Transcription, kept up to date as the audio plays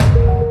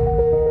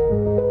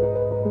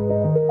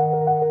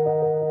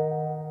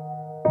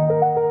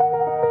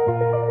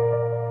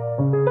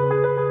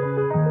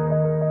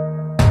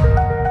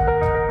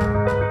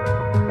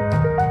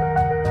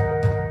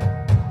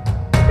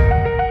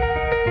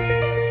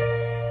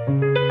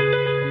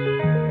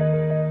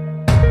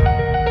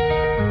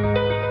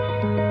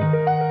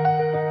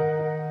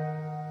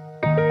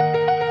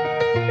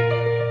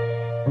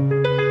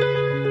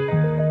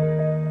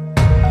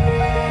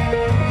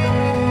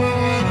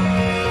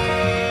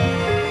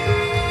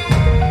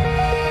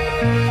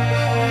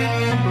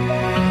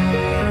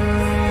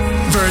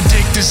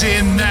is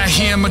in, that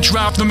hammer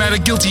drop. No matter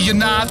guilty or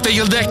not, they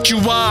elect you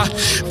are.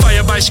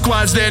 Fired by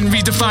squads, then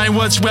redefine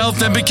what's wealth.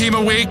 Then became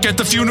awake at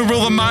the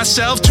funeral of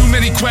myself. Too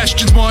many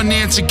questions, one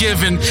answer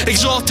given.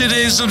 Exalted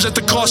isms at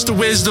the cost of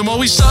wisdom.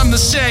 Always something to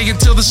say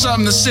until there's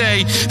something to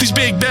say. These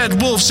big bad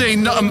wolves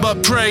ain't nothing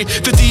but prey.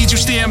 The deeds you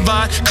stand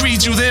by,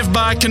 creeds you live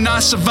by,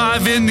 cannot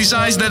survive in these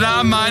eyes that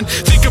are mine.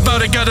 Think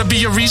about it, gotta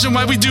be a reason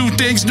why we do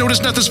things.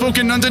 Notice nothing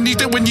spoken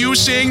underneath it when you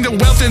sing. The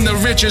wealth and the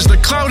riches, the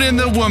clout and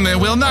the woman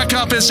will not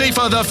compensate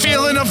for the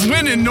feeling of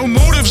winning. No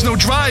motives, no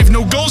drive,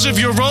 no goals of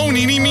your own.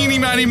 Eeny, meeny,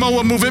 miny,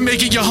 moe, move it,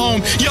 make it your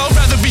home. Y'all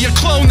rather be a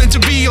clone than to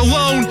be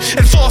alone,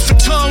 and fall for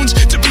tones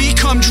to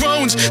become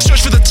drones.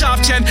 Search for the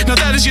top 10, now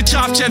that is your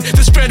top 10.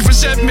 That spread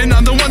resentment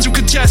on the ones who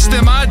contest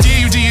them. I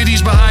dare you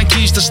deities behind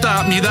keys to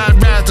stop me. That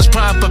wrath is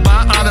proper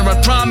by honor,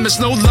 I promise.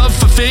 No love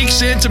for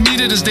fakes, and to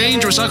meet it is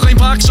dangerous. I'll claim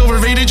box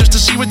overrated just to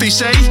see what they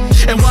say.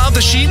 And while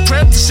the sheep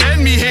prep to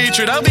send me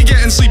hatred, I'll be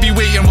getting sleepy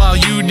waiting while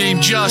you name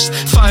just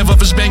 5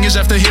 of us bangers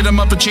after hit them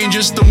up with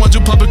changes. The ones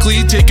who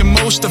publicly taking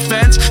most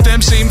offense,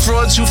 them same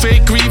frauds who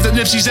fake grieve at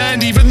Nipsey's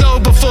end, even though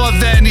before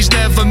then he's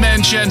never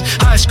mentioned.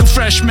 High school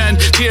freshmen,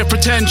 tear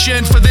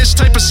pretension for this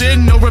type of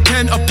sin, no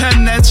repent or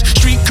penance.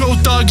 Street code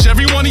thugs,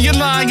 every one of you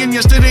lying.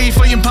 Yesterday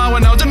fighting power,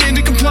 now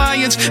demanding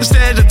compliance.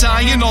 Instead of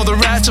dying, all the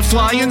rats are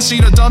flying.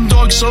 Seen a dumb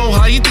dog so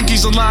high, you think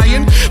he's a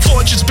lion.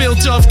 Fortunes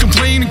built of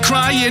complaining and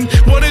crying.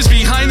 What is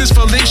behind this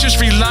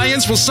fallacious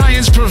reliance? Will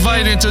science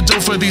provide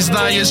antidote for these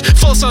liars?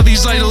 False are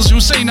these idols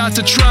who say not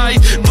to try.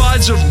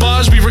 Buds of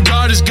bars we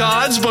regard as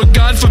gods, but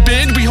God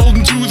forbid we hold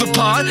them to the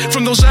pot.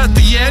 From those at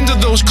the end to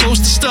those close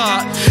to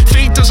start,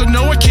 fate doesn't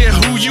know or care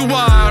who you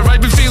are.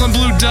 I've been feeling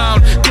blue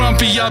down,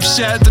 grumpy,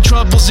 upset. The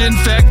troubles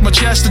infect my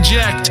chest,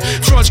 eject.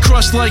 Frauds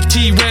crust like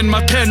tea when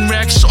my pen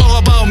wrecks. All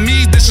about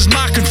me, this is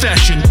my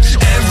confession.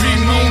 Every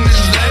moment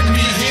led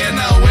me here,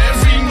 now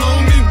every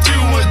moment do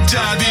or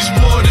die. These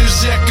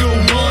waters echo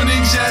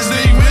warnings as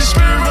they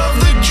whisper of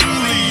the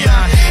Julia.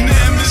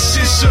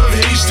 Nemesis of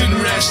haste and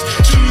rest,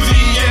 to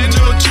the end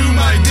or to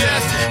my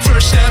death.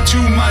 First step to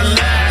my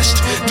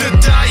last, the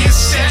die is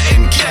set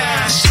and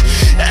cast.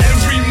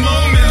 Every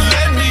moment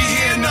led me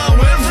here, now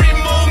every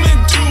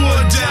moment do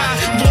or die.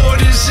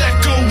 Waters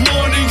echo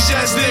warnings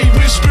as they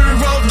whisper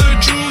of the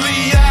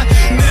Julia.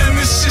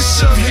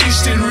 Nemesis of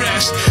haste and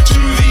rest, to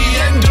the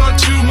end or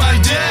to my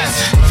death.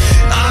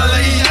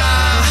 Alea,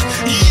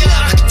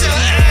 Iacta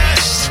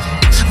est.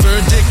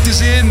 Verdict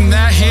is in,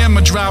 that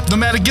hammer drop. No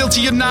matter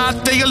guilty or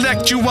not, they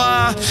elect you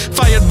are.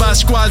 Fired by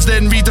squads,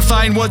 then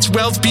redefine what's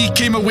wealth.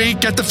 Became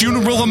awake at the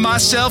funeral of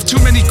myself. Too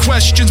many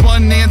questions,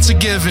 one answer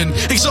given.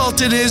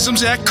 Exalted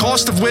isms at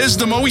cost of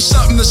wisdom. Always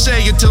something to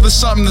say until there's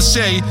something to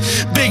say.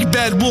 Big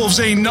bad wolves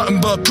ain't nothing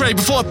but prey.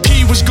 Before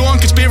P was gone,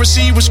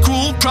 conspiracy was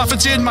cool.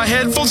 Prophets in my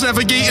headphones,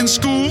 navigating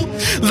school.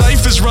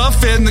 Life is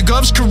rough and the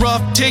gov's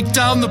corrupt. Take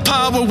down the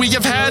power, we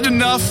have had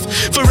enough.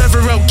 Forever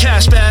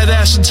outcast,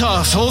 badass and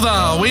tough. Hold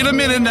on, wait a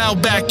minute now,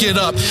 back it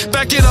up.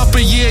 Back it up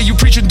a year, you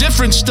preaching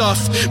different stuff.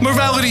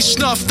 Morality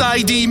snuffed,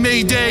 ID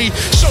Mayday.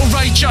 So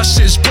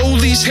righteous,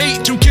 police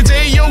hate. Two kids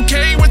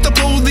A-okay with the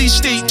police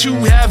state. To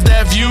have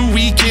that view,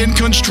 we can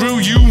construe.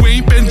 You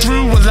ain't been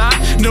through a lot.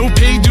 No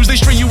paid dues, they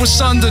string you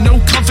asunder. No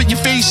comfort, you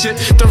face it.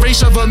 The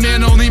race of a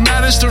man only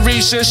matters to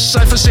racists.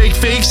 I forsake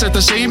fakes at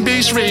the same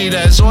base rate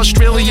as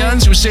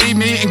Australians who say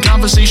mate in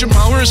conversation.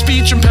 Power of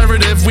speech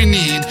imperative we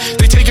need.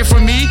 They take it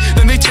from me,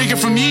 then they take it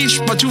from each.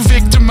 But too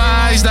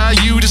victimized are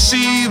you to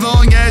see.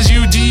 Long as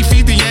you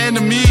defeat the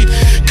enemy.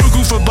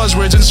 Cuckoo for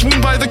buzzwords and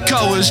swoon by the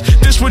colors.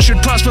 This one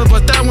should prosper,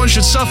 but that one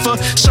should suffer.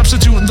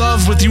 Substitute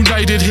love with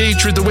united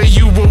hatred. The way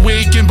you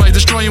awaken by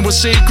destroying what's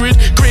sacred.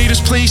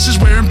 Greatest places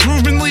where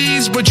improvement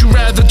leads, but you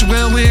rather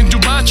dwell in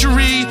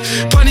debauchery.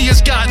 Plenty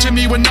has got to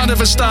me when none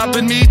of it's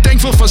stopping me.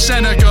 Thankful for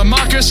Seneca,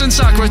 Marcus and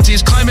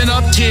Socrates. Climbing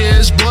up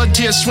tears, blood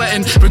tears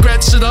sweating.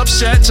 Regrets and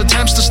upsets,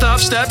 attempts to stop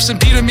steps.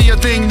 Impeding me a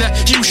thing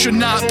that you should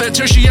not bet.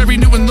 Tertiary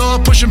Newton law,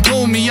 push and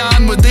pull me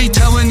on. What they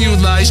telling you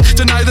lies,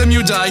 deny them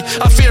you die.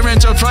 A fair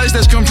enterprise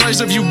that's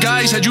comprised of you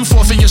guys. Had you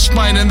forfeit your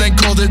spine and then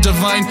called it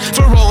divine.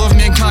 For all of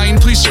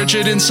mankind, please search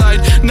it inside.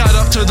 Not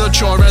up to the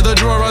chore, rather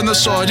draw on the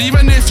sword.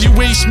 Even if you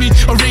waste me,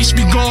 erase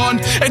me gone.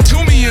 And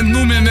to me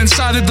illumine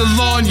inside of the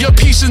lawn. Your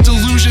peace and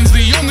delusions,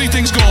 the only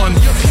thing's gone.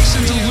 Your peace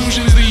and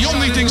delusions, the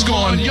only thing's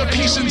gone. Your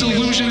peace and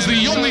delusions,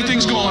 the only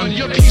thing's gone.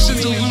 Your peace and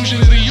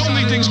delusions, the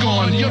only thing's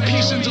gone. Your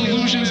peace and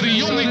delusions,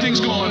 the only thing's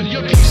gone.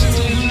 Your peace and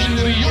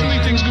delusions, the only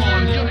thing's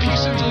gone. Your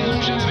peace and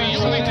delusions, the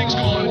only thing's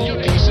gone.